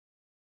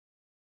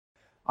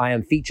I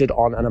am featured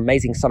on an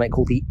amazing summit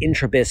called the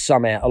Intrabiz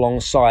Summit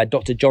alongside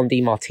Dr. John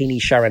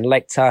Demartini, Sharon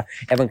Lecter,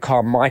 Evan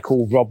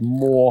Carmichael, Rob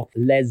Moore,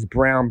 Les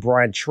Brown,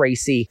 Brian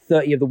Tracy,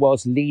 30 of the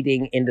world's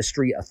leading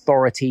industry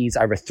authorities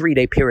over a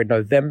 3-day period,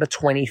 November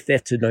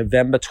 25th to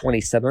November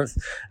 27th.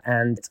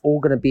 And it's all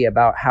going to be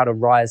about how to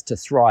rise to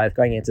thrive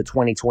going into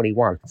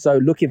 2021. So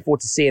looking forward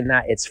to seeing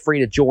that. It's free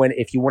to join.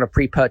 If you want to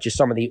pre-purchase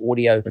some of the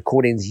audio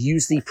recordings,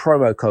 use the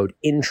promo code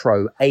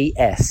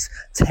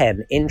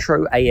INTROAS10,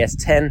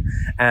 INTROAS10,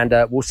 and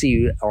we'll see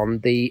you on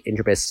the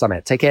Intrabiz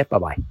Summit. Take care.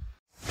 Bye-bye.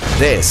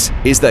 This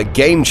is the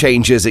Game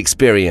Changers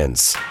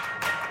Experience.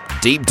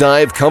 Deep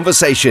dive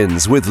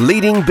conversations with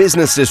leading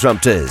business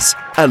disruptors,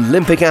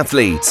 Olympic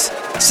athletes,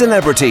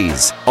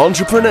 celebrities,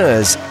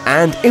 entrepreneurs,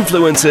 and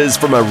influencers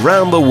from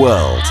around the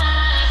world.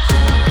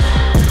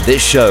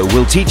 This show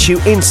will teach you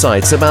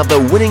insights about the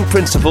winning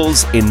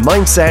principles in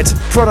mindset,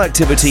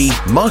 productivity,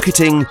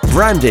 marketing,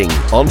 branding,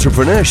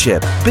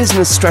 entrepreneurship,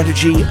 business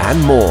strategy,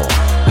 and more.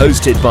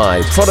 Hosted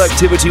by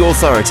Productivity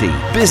Authority,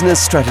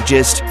 business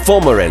strategist,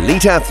 former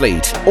elite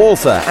athlete,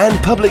 author,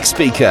 and public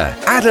speaker,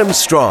 Adam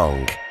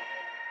Strong.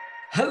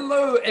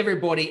 Hello,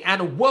 everybody,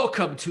 and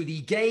welcome to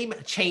the Game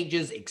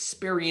Changers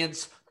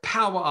Experience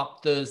Power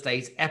Up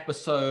Thursdays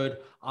episode.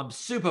 I'm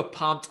super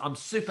pumped. I'm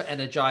super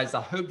energized.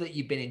 I hope that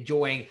you've been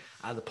enjoying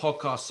the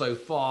podcast so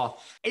far.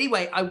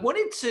 Anyway, I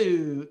wanted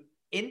to,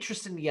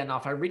 interestingly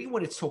enough, I really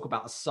wanted to talk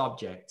about a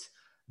subject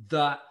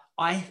that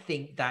I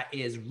think that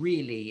is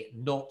really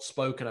not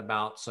spoken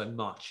about so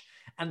much.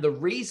 And the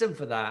reason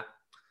for that,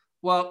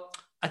 well,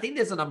 I think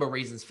there's a number of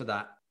reasons for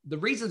that. The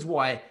reasons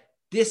why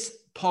this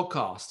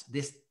podcast,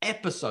 this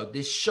episode,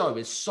 this show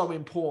is so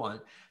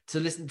important to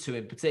listen to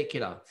in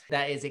particular,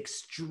 that is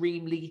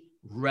extremely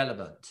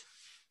relevant.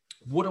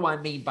 What do I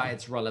mean by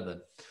it's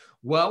relevant?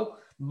 Well,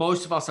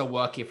 most of us are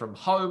working from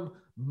home.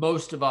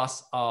 Most of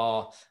us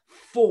are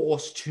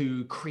forced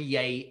to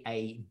create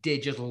a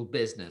digital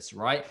business,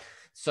 right?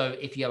 So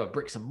if you have a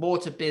bricks and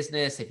mortar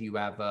business, if you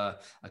have a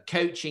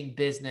coaching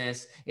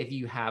business, if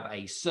you have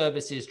a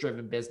services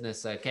driven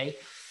business, okay,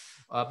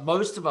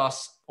 most of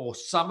us, or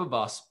some of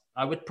us,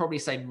 I would probably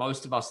say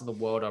most of us in the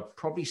world are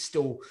probably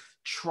still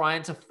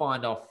trying to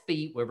find our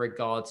feet with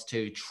regards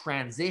to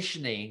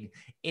transitioning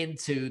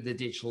into the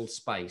digital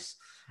space.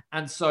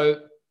 And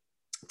so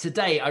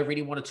today, I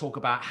really want to talk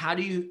about how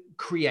do you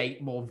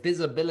create more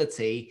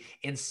visibility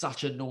in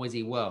such a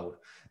noisy world?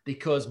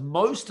 Because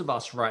most of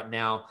us right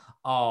now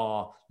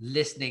are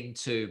listening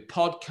to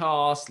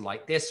podcasts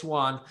like this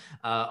one,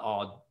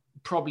 are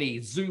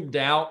probably zoomed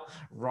out,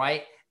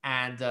 right?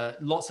 And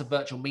lots of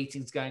virtual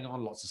meetings going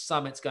on, lots of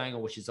summits going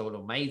on, which is all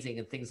amazing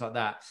and things like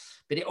that.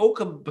 But it all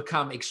can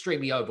become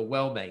extremely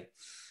overwhelming.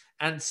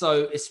 And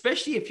so,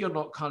 especially if you're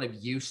not kind of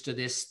used to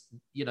this,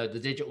 you know, the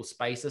digital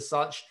space as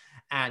such,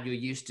 and you're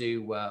used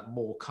to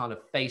more kind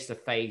of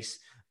face-to-face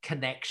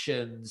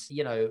connections,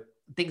 you know,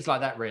 things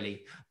like that,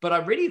 really. But I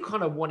really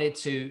kind of wanted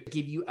to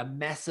give you a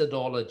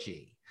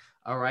methodology.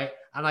 All right.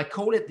 And I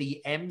call it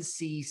the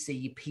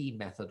MCCP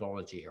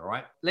methodology. All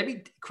right. Let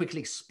me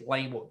quickly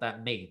explain what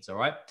that means. All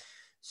right.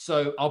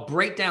 So I'll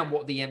break down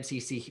what the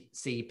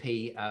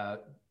MCCP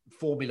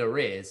formula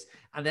is,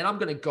 and then I'm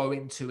going to go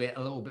into it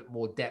a little bit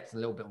more depth and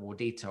a little bit more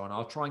detail. And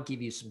I'll try and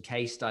give you some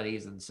case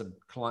studies and some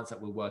clients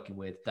that we're working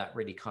with that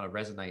really kind of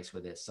resonates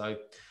with this. So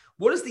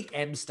what does the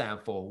M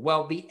stand for?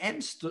 Well, the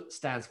M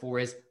stands for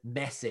is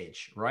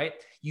message, right?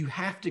 You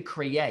have to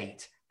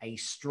create a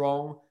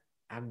strong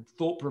and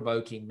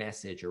thought-provoking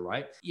message, all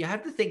right? You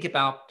have to think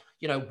about,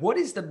 you know, what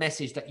is the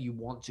message that you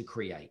want to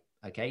create,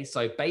 okay?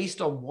 So based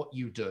on what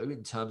you do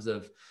in terms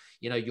of,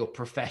 you know, your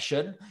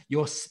profession,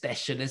 your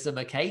specialism,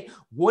 okay?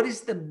 What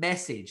is the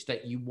message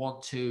that you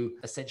want to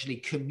essentially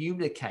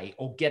communicate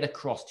or get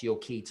across to your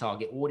key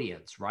target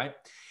audience, right?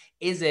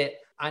 Is it,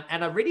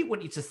 and I really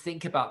want you to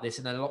think about this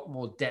in a lot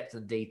more depth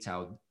and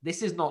detail.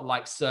 This is not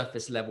like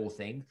surface level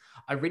thing.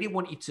 I really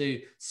want you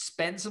to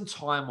spend some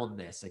time on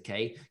this,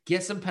 okay?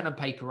 Get some pen and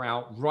paper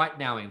out right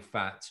now, in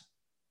fact,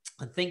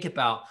 and think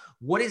about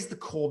what is the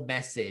core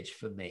message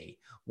for me?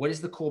 What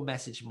is the core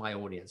message for my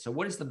audience? So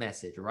what is the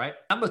message, right?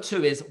 Number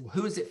two is,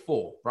 who is it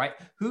for, right?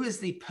 Who is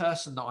the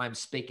person that I'm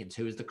speaking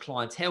to? Who is the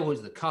clientele? Who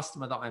is the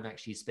customer that I'm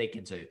actually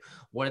speaking to?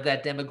 What are their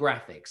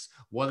demographics?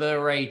 What are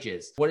their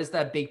ages? What is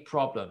their big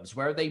problems?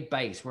 Where are they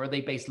based? Where are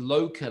they based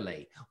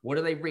locally? What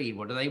do they read?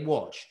 What do they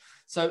watch?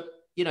 So,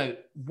 you know,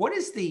 what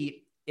is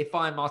the, if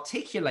I'm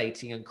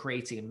articulating and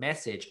creating a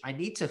message, I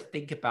need to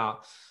think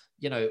about,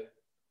 you know,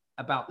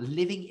 about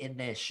living in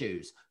their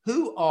shoes.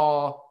 Who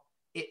are,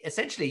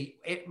 essentially,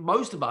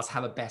 most of us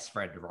have a best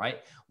friend, right?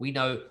 We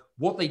know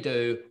what they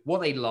do,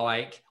 what they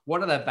like,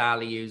 what are their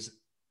values.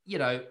 You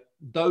know,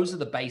 those are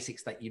the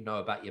basics that you know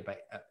about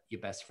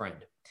your best friend.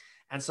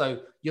 And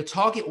so your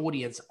target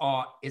audience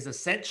is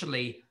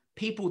essentially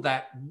people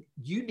that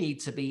you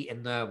need to be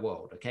in their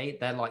world, okay?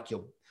 They're like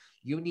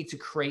you need to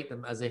create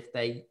them as if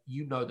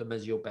you know them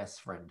as your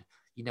best friend.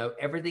 You know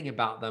everything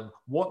about them,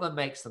 what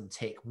makes them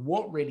tick,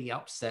 what really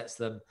upsets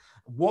them,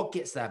 what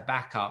gets their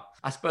back up.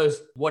 I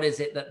suppose, what is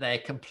it that they're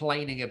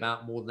complaining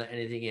about more than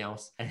anything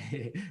else?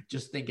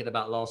 Just thinking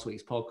about last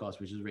week's podcast,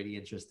 which is really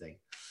interesting.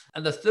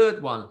 And the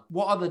third one,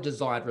 what are the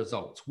desired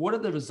results? What are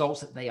the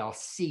results that they are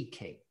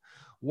seeking?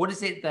 What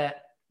is it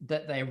that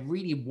they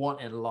really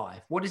want in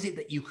life? What is it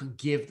that you can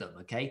give them?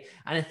 Okay.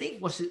 And I think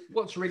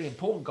what's really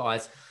important,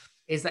 guys,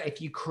 is that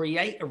if you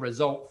create a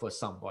result for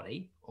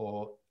somebody,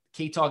 or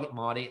key target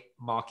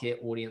market,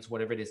 audience,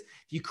 whatever it is,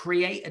 if you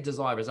create a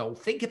desired result,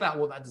 think about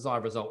what that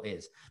desired result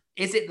is.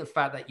 Is it the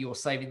fact that you're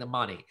saving the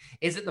money?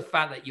 Is it the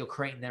fact that you're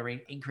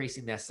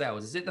increasing their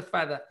sales? Is it the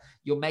fact that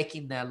you're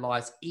making their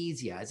lives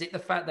easier? Is it the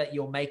fact that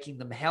you're making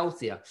them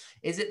healthier?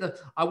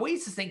 I want you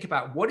to think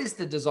about what is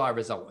the desired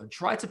result and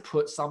try to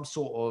put some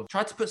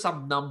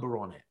number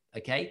on it.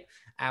 Okay.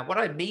 And what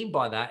I mean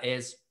by that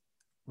is,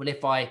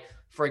 well,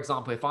 for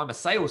example, if I'm a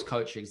sales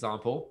coach, for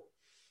example,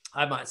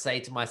 I might say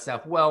to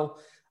myself, well,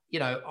 you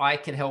know, I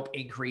can help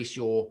increase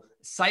your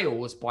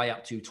sales by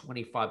up to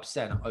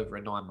 25% over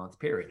a 9-month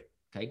period.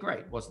 Okay,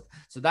 great.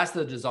 So that's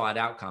the desired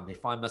outcome.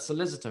 If I'm a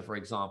solicitor, for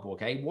example,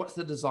 okay, what's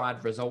the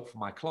desired result for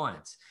my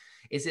clients?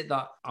 Is it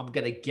that I'm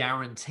going to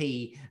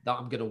guarantee that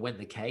I'm going to win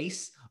the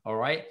case? All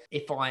right.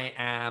 If I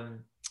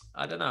am,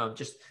 I don't know,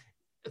 just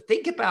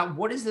think about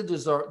what is the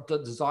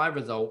desired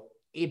result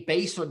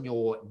based on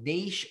your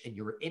niche and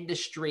your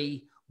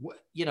industry.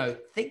 You know,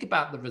 think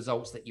about the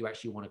results that you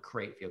actually want to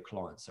create for your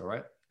clients. All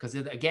right. Because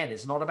again,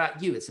 it's not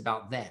about you, it's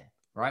about them,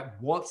 right?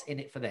 What's in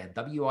it for them?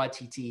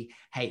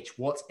 WITTH,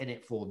 what's in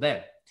it for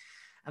them?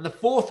 And the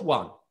fourth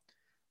one,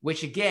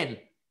 which again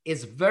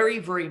is very,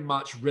 very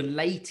much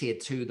related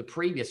to the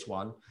previous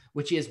one,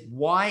 which is,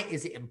 why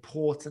is it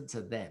important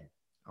to them?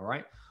 All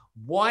right.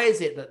 Why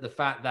is it that the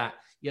fact that,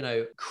 you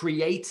know,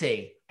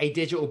 creating a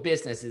digital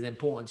business is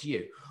important to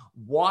you?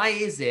 Why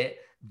is it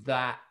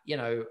that, you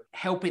know,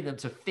 helping them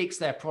to fix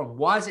their problem,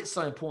 why is it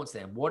so important to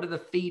them? What are the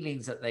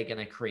feelings that they're going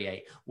to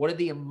create? What are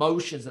the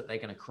emotions that they're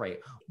going to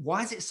create?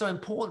 Why is it so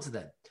important to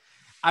them?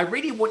 I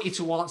really want you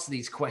to answer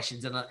these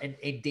questions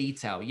in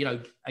detail. You know,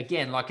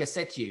 again, like I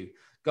said to you,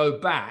 go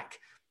back,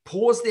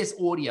 pause this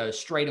audio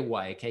straight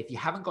away. Okay. If you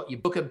haven't got your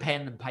book and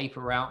pen and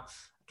paper out,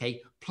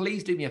 okay,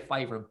 please do me a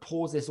favor and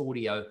pause this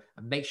audio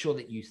and make sure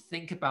that you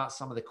think about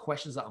some of the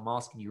questions that I'm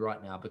asking you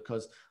right now,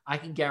 because I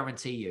can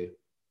guarantee you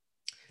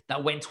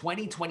that when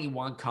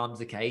 2021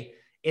 comes, okay,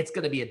 it's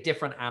going to be a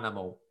different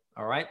animal.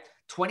 All right.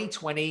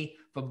 2020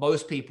 for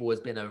most people has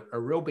been a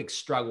real big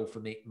struggle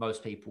for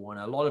most people.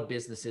 And a lot of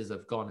businesses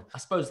have gone, I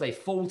suppose they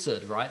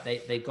faltered, right?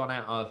 They've gone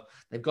out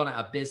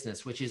of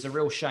business, which is a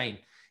real shame.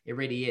 It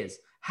really is.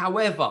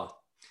 However,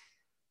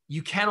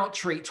 you cannot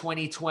treat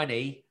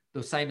 2020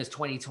 the same as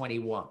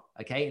 2021.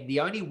 Okay. The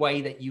only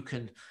way that you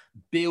can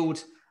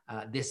build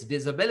this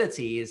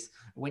visibility is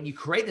when you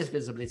create this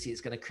visibility,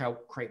 it's going to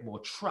create more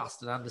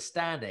trust and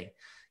understanding.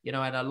 You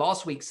know, in our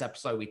last week's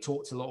episode, we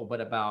talked a little bit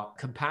about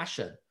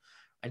compassion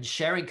and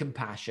sharing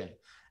compassion,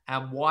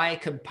 and why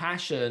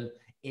compassion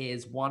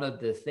is one of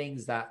the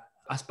things that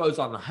I suppose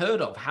I'm unheard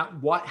of.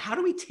 How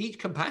do we teach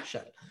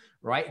compassion,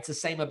 right? It's the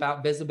same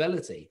about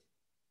visibility.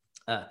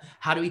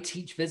 How do we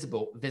teach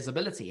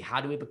visibility?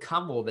 How do we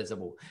become more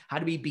visible? How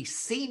do we be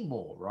seen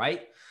more,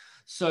 right?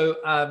 So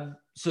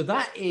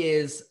that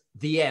is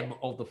the M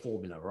of the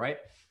formula, right?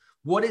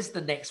 What is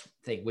the next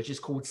thing, which is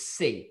called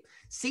C?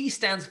 C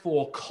stands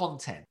for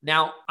content.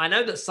 Now, I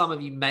know that some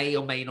of you may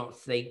or may not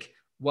think,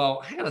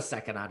 well, hang on a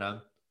second,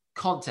 Adam.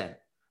 Content,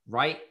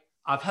 right?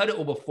 I've heard it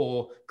all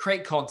before.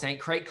 Create content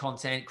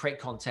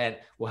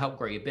will help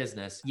grow your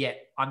business.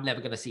 Yet I'm never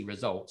going to see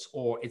results,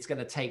 or it's going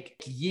to take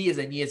years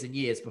and years and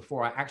years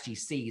before I actually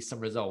see some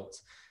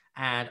results.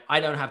 And I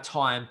don't have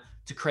time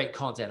to create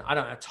content. I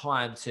don't have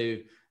time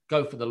to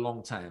go for the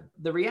long term.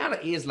 The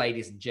reality is,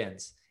 ladies and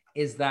gents,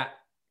 is that,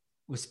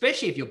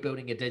 especially if you're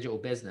building a digital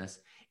business,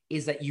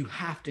 is that you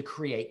have to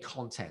create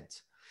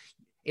content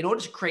in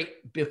order to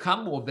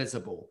become more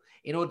visible,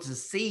 in order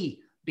to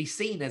be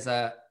seen as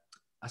an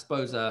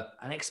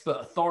expert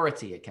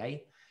authority.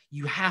 Okay.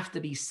 You have to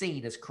be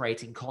seen as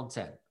creating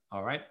content.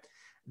 All right.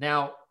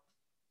 Now,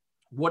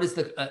 what is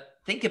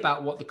think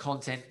about what the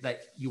content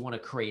that you want to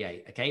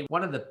create. Okay.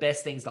 One of the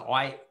best things that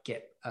I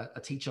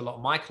teach a lot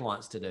of my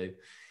clients to do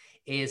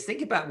is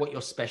think about what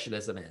your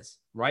specialism is,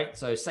 right?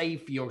 So say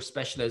if your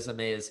specialism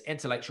is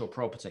intellectual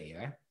property,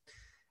 yeah?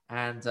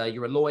 And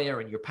you're a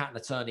lawyer and you're a patent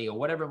attorney or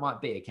whatever it might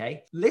be,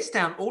 okay? List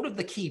down all of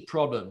the key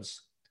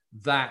problems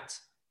that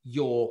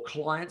your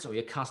clients or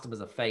your customers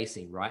are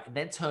facing, right? And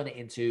then turn it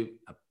into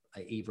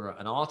either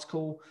an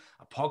article,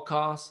 a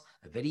podcast,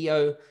 a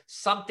video,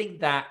 something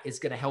that is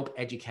going to help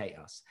educate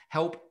us,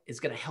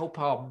 is going to help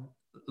our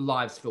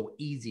lives feel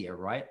easier,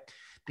 right?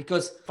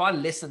 Because if I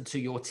listen to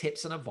your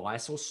tips and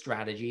advice or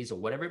strategies or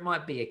whatever it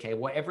might be, okay,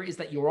 whatever it is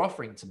that you're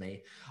offering to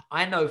me,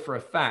 I know for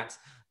a fact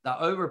that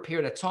over a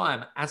period of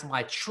time, as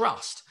my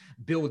trust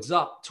builds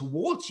up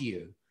towards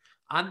you,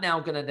 I'm now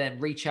going to then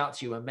reach out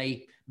to you and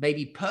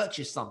maybe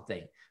purchase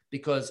something,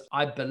 because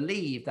I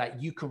believe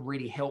that you can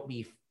really help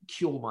me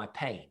cure my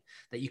pain,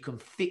 that you can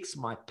fix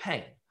my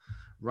pain,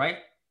 right?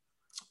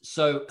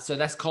 So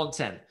that's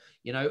content.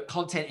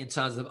 Content in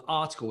terms of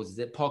articles. Is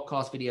it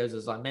podcast, videos,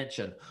 as I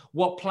mentioned?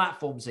 What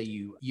platforms are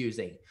you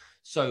using?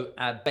 So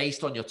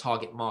based on your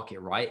target market,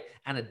 right?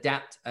 And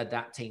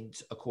adapting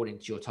according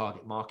to your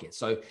target market.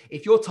 So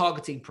if you're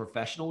targeting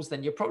professionals,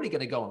 then you're probably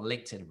going to go on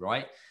LinkedIn,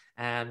 right?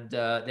 And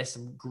there's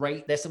some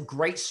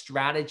great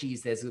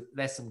strategies. There's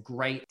some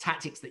great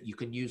tactics that you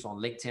can use on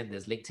LinkedIn.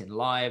 There's LinkedIn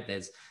Live.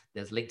 There's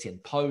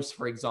LinkedIn posts,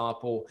 for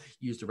example.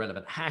 Use the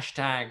relevant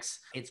hashtags.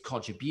 It's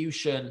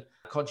contribution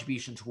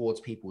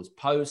towards people's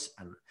posts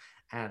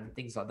and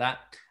things like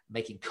that.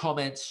 Making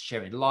comments,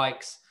 sharing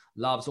likes,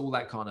 loves, all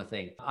that kind of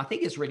thing. I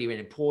think it's really, really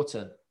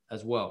important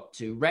as well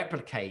to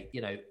replicate.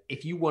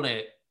 If you want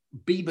to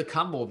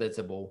become more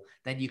visible,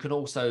 then you can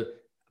also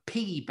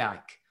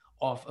piggyback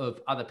off of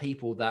other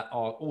people that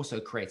are also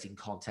creating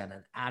content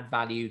and add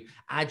value,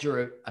 add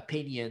your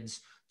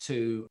opinions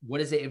to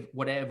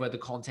whatever the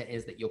content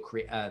is that you're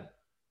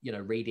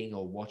reading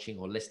or watching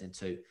or listening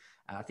to.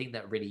 I think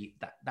that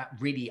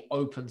really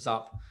opens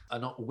up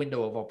a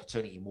window of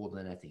opportunity more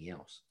than anything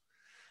else.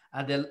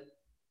 And then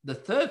the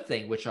third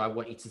thing, which I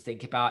want you to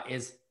think about,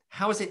 is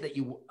how is it that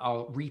you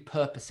are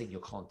repurposing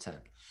your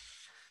content?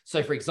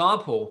 So for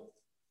example,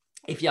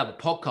 if you have a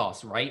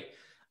podcast, right?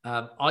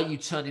 Are you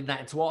turning that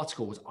into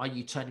articles? Are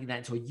you turning that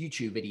into a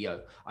YouTube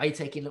video? Are you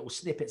taking little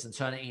snippets and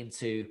turning it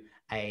into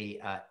a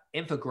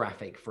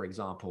infographic, for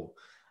example?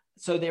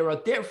 So there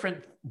are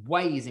different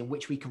ways in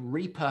which we can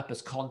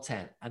repurpose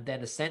content, and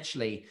then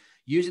essentially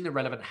using the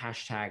relevant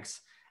hashtags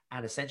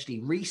and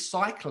essentially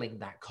recycling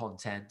that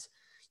content.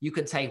 You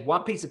can take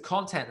one piece of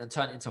content and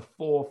turn it into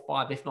 4,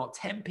 5, if not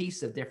 10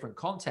 pieces of different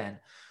content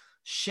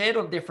shared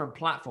on different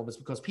platforms,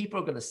 because people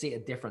are going to see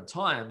it at different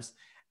times.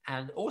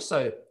 And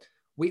also,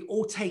 we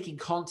all taking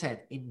content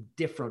in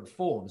different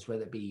forms,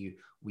 whether it be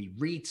we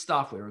read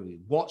stuff, whether we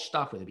watch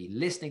stuff, whether it be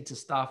listening to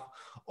stuff,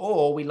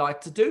 or we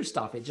like to do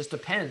stuff. It just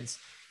depends.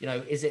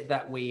 Is it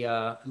that we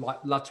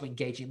love to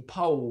engage in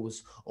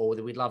polls, or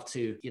that we'd love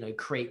to,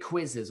 create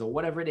quizzes, or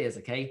whatever it is,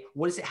 okay?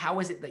 How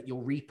is it that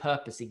you're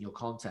repurposing your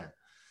content?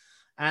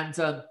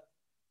 And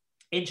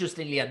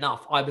interestingly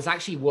enough, I was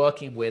actually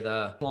working with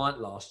a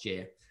client last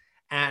year,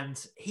 and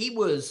he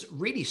was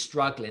really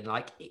struggling.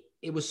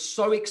 It was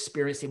so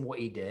experienced in what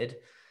he did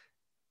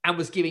and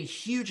was giving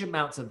huge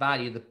amounts of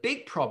value. The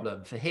big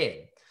problem for him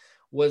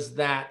was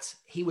that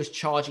he was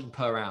charging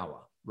per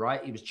hour,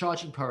 right? He was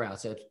charging per hour.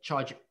 So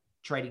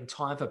trading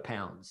time for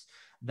pounds.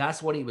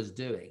 That's what he was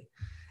doing.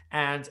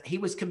 And he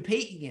was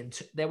competing in,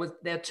 there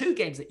are two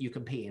games that you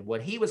compete in. Well,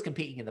 he was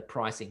competing in the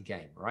pricing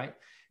game, right?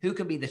 Who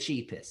can be the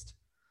cheapest?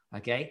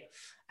 Okay.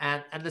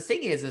 And the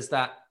thing is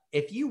that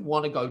if you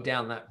want to go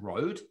down that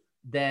road,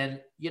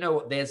 then,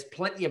 there's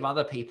plenty of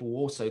other people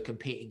also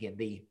competing in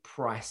the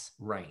price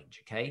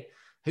range. Okay.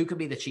 Who can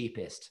be the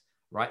cheapest,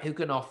 right? Who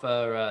can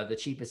offer the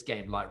cheapest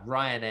game, like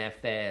Ryanair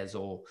fares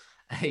or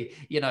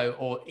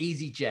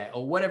EasyJet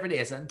or whatever it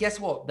is. And guess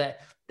what?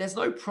 There's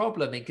no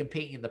problem in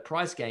competing in the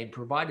price game,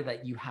 provided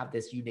that you have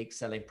this unique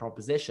selling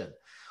proposition.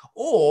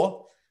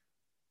 Or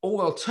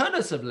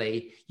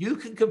alternatively, you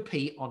can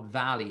compete on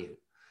value.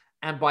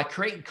 And by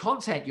creating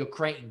content, you're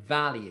creating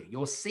value.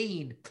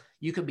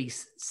 You can be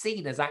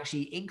seen as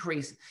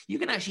you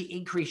can actually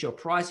increase your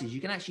prices.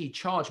 You can actually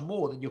charge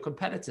more than your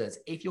competitors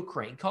if you're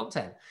creating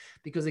content,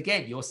 because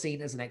again, you're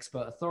seen as an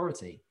expert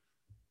authority.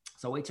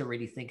 So I want you to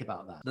really think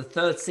about that. The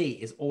third C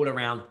is all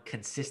around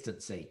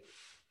consistency.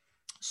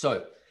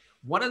 So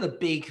one of the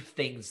big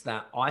things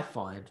that I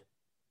find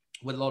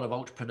with a lot of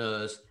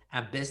entrepreneurs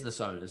and business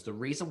owners, the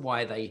reason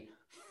why they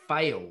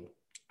fail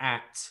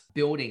at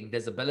building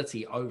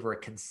visibility over a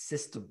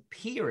consistent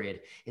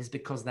period is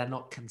because they're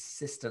not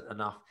consistent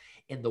enough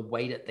in the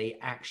way that they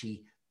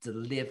actually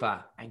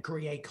deliver and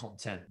create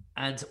content.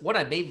 And what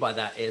I mean by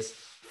that is,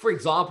 for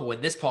example,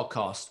 in this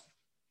podcast,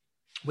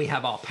 we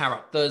have our Power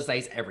Up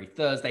Thursdays every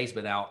Thursdays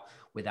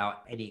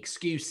without any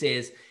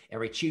excuses.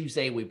 Every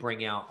Tuesday, we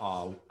bring out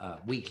our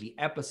weekly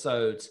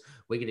episodes.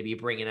 We're going to be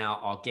bringing out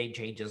our Game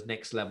Changers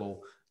Next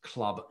Level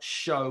Club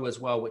show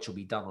as well, which will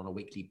be done on a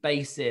weekly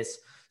basis.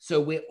 So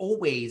we're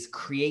always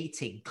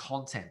creating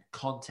content,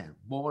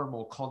 more and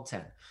more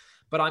content.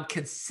 But I'm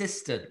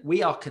consistent.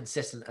 We are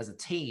consistent as a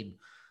team.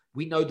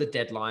 We know the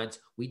deadlines.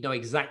 We know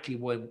exactly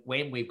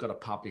when we've got to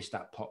publish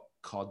that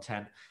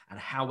content and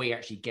how we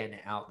actually get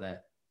it out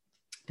there.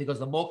 Because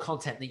the more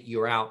content that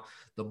you're out,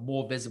 the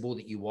more visible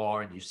that you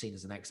are and you're seen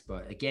as an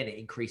expert. Again, it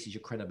increases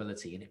your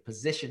credibility and it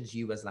positions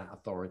you as that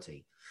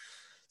authority.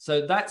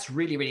 So that's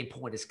really, really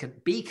important, is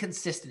be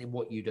consistent in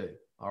what you do.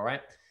 All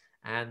right.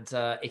 And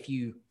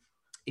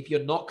if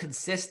you're not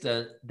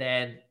consistent,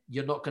 then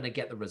you're not going to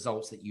get the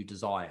results that you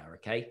desire.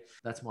 Okay.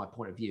 That's my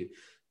point of view.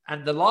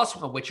 And the last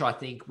one, which I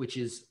think, which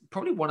is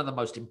probably one of the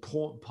most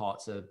important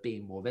parts of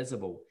being more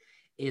visible,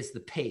 is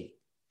the P.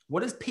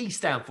 What does P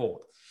stand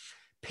for?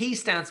 P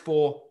stands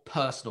for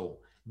personal.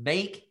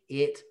 Make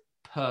it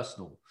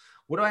personal.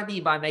 What do I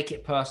mean by make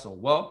it personal?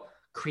 Well,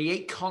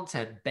 create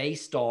content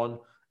based on,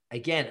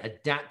 again,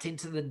 adapting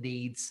to the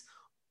needs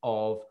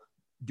of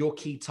your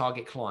key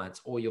target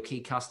clients or your key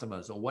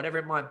customers or whatever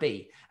it might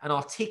be, and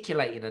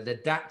articulating and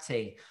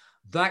adapting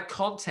that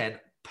content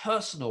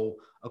personal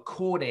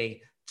according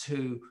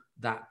to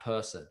that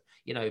person,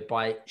 you know,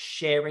 by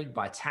sharing,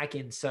 by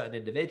tagging certain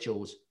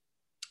individuals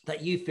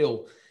that you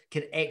feel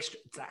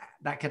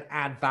that can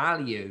add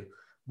value,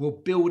 will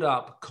build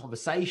up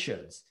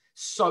conversations.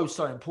 So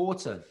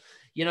important,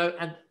 you know.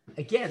 And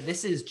again,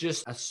 this is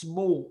just a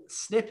small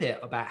snippet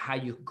about how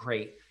you can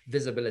create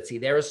visibility.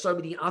 There are so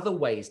many other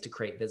ways to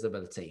create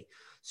visibility.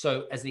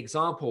 So as an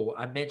example,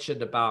 I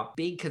mentioned about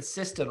being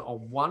consistent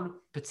on one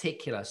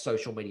particular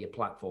social media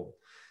platform.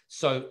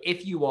 So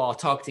if you are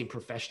targeting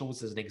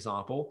professionals, as an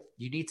example,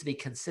 you need to be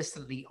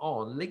consistently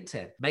on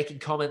LinkedIn, making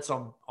comments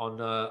on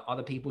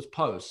other people's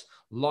posts,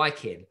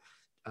 liking,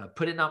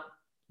 putting up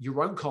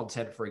your own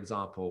content, for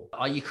example.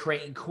 Are you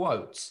creating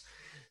quotes?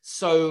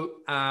 So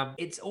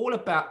it's all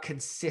about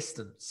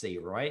consistency,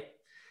 right?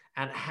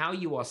 And how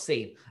you are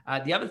seen.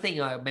 The other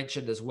thing I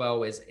mentioned as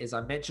well is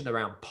I mentioned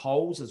around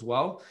polls as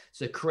well.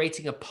 So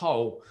creating a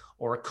poll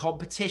or a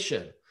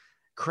competition,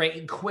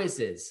 creating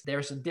quizzes. There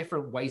are some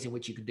different ways in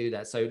which you can do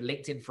that. So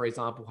LinkedIn, for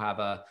example, have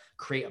a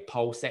create a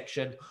poll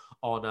section.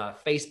 On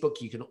Facebook,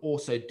 you can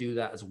also do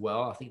that as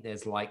well. I think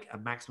there's like a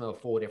maximum of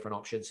 4 different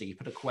options. So you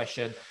put a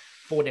question,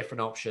 4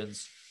 different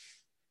options.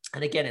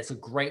 And again, it's a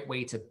great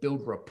way to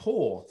build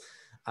rapport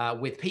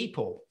with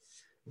people,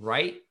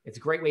 right? It's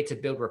a great way to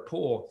build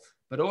rapport,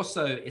 but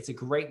also it's a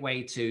great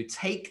way to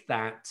take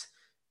that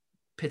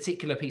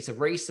particular piece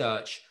of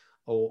research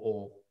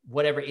or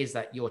whatever it is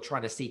that you're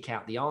trying to seek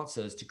out the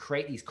answers to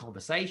create these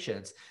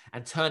conversations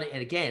and turn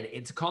it again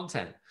into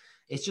content.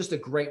 It's just a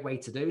great way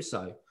to do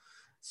so.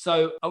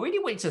 So I really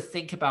want you to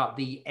think about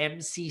the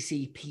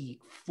MCCP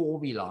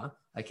formula,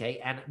 okay?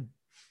 And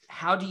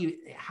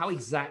how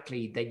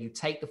exactly then you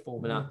take the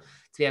formula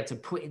to be able to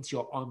put into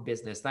your own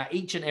business. That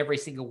each and every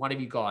single one of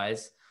you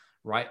guys,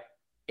 right,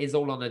 is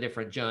all on a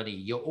different journey.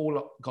 You're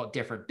all got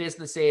different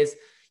businesses.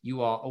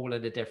 You are all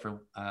in a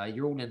different,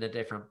 you're all in a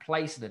different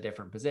place, in a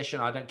different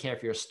position. I don't care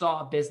if you're a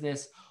startup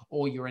business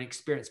or you're an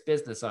experienced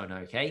business owner,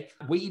 okay?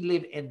 We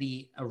live in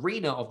the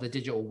arena of the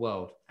digital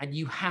world, and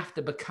you have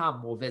to become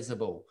more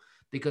visible,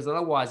 because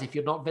otherwise, if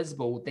you're not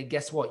visible, then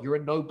guess what? You're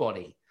a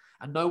nobody,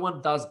 and no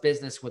one does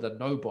business with a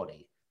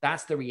nobody.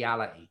 That's the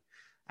reality.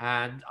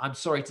 And I'm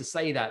sorry to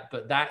say that,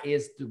 but that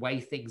is the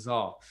way things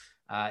are.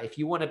 If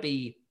you want to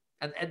be,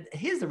 and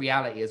here's the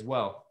reality as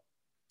well.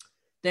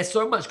 There's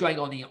so much going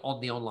on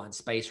the online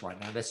space right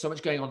now. There's so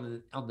much going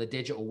on the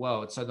digital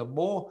world. So the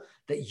more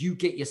that you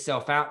get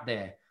yourself out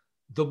there,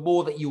 the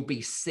more that you'll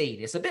be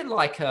seen. It's a bit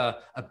like a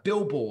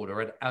billboard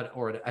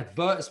or an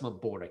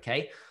advertisement board,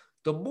 okay?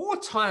 The more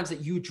times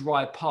that you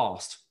drive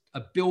past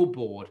a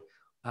billboard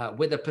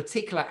with a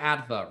particular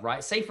advert,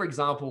 right? Say, for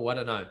example, I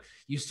don't know,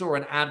 you saw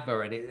an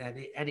advert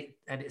and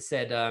it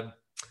said,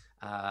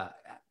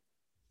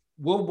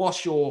 we'll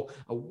wash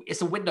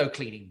it's a window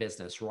cleaning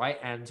business, right?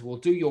 And we'll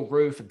do your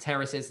roof and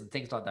terraces and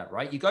things like that,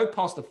 right? You go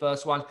past the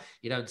first one,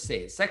 you don't see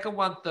it. Second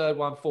one, third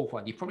one, fourth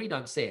one, you probably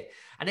don't see it.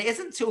 And it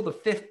isn't until the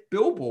 5th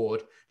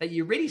billboard that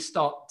you really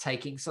start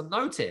taking some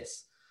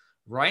notice,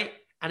 right?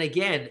 And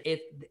again,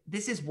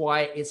 this is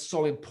why it's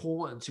so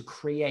important to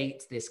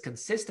create this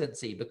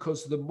consistency,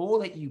 because the more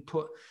that you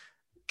put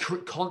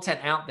content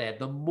out there,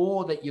 the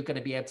more that you're going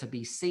to be able to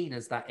be seen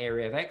as that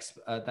area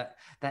of that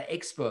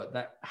expert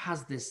that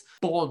has this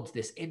bond,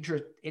 this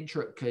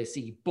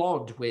intricacy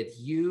bond with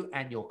you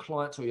and your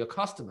clients or your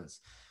customers.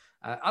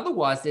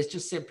 Otherwise, there's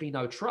just simply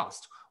no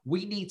trust.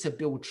 We need to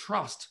build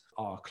trust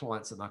our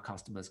clients and our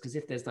customers, because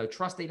if there's no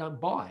trust, they don't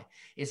buy.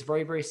 It's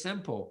very, very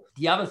simple.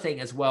 The other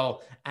thing as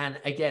well, and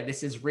again,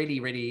 this is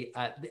really,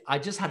 I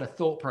just had a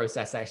thought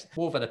process, actually,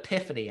 more of an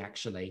epiphany,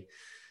 actually.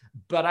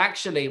 But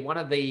actually, one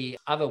of the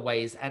other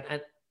ways, and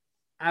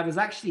I was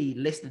actually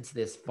listening to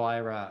this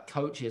via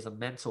coaches and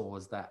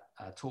mentors that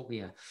taught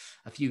me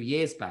a few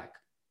years back.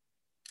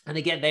 And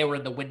again, they were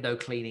in the window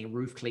cleaning,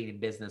 roof cleaning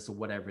business or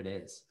whatever it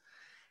is.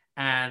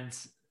 And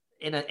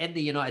in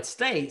the United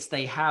States,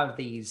 they have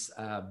these,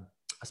 I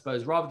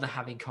suppose, rather than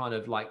having kind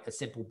of like a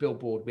simple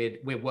billboard,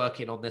 we're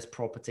working on this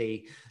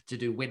property to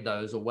do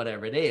windows or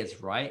whatever it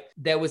is, right?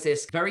 There was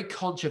this very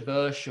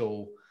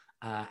controversial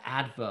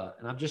advert,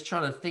 and I'm just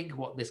trying to think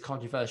what this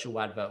controversial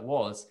advert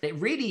was. It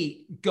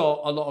really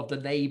got a lot of the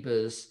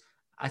neighbors,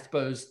 I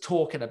suppose,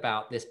 talking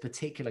about this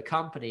particular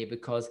company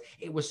because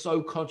it was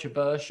so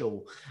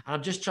controversial. And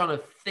I'm just trying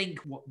to think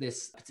what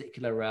this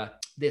particular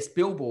this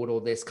billboard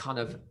or this kind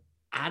of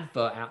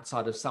advert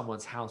outside of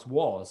someone's house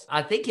was.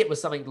 I think it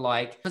was something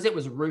like, because it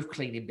was a roof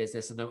cleaning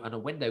business and a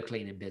window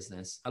cleaning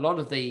business, a lot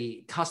of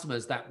the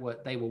customers that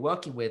they were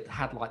working with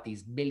had like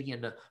these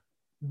million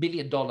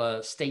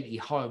dollar stately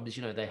homes.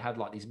 You know, they had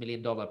like these $1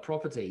 million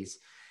properties,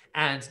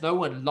 and no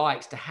one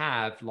likes to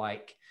have,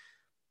 like,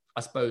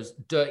 I suppose,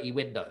 dirty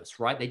windows,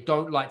 right? They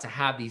don't like to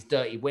have these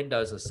dirty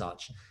windows as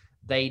such.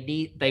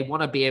 They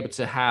want to be able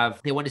to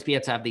have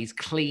these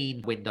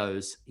clean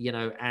windows, you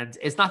know, and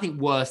it's nothing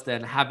worse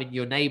than having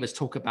your neighbors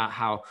talk about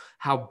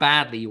how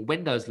badly your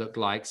windows look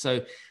like.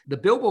 So the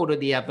billboard of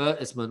the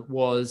advertisement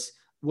was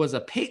was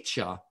a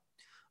picture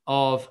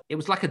of, it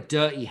was like a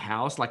dirty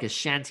house, like a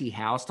shanty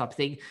house type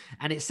thing.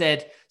 And it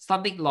said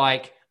something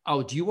like,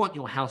 oh, do you want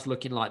your house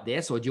looking like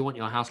this? Or do you want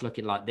your house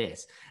looking like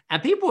this?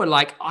 And people were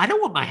like, I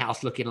don't want my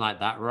house looking like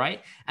that,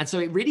 right? And so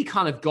it really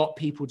kind of got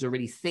people to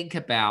really think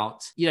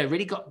about,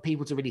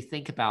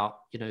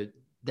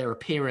 their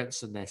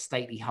appearance and their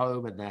stately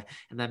home and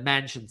their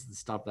mansions and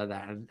stuff like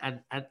that. And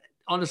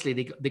honestly,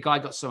 the guy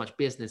got so much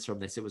business from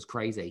this. It was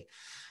crazy.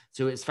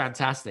 So it's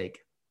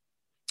fantastic.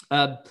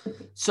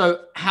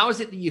 So how is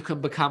it that you can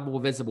become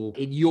more visible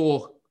in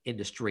your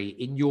industry,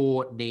 in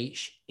your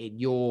niche, in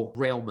your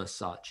realm as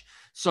such?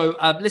 So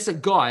listen,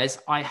 guys,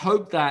 I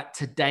hope that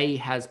today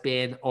has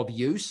been of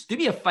use. Do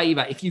me a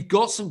favor, if you've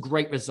got some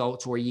great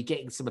results or you're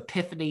getting some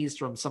epiphanies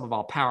from some of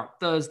our Power Up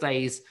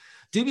Thursdays,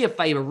 do me a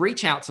favor,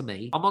 reach out to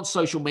me. I'm on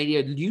social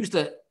media.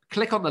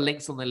 Click on the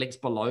links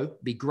below.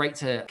 It'd be great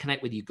to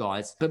connect with you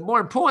guys. But more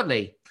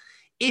importantly,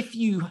 if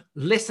you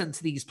listen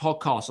to these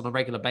podcasts on a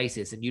regular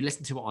basis and you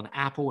listen to it on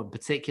Apple in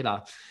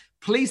particular,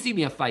 please do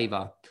me a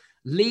favor.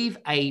 Leave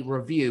a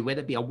review,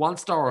 whether it be a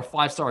 1-star or a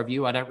 5-star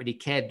review. I don't really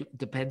care.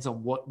 Depends on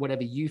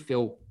whatever you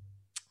feel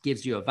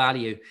gives you a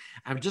value.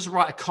 And just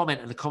write a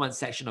comment in the comment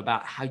section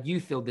about how you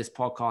feel this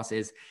podcast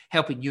is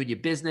helping you in your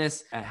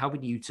business,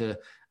 helping you to,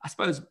 I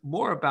suppose,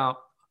 more about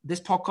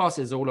this podcast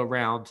is all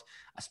around,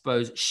 I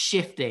suppose,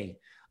 shifting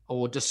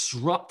or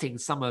disrupting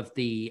some of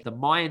the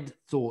mind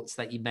thoughts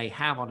that you may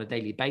have on a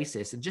daily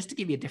basis, and just to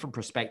give you a different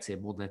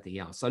perspective more than anything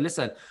else. So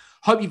listen,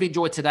 hope you've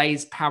enjoyed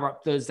today's Power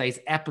Up Thursdays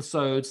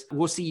episodes.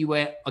 We'll see you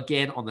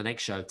again on the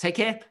next show. Take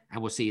care,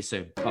 and we'll see you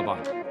soon.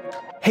 Bye-bye.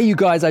 Hey, you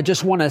guys, I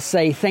just want to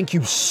say thank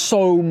you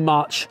so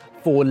much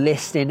for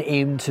listening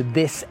in to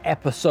this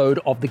episode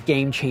of the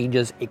Game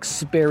Changers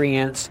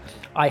Experience.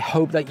 I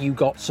hope that you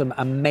got some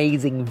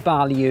amazing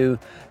value,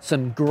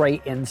 some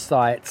great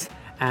insights,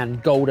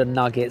 and golden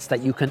nuggets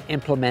that you can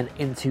implement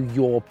into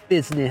your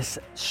business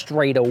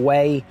straight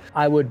away.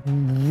 I would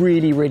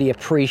really, really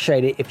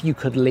appreciate it if you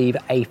could leave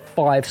a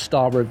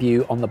 5-star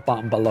review on the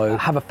button below.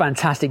 Have a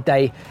fantastic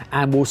day,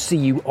 and we'll see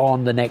you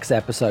on the next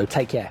episode.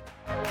 Take care.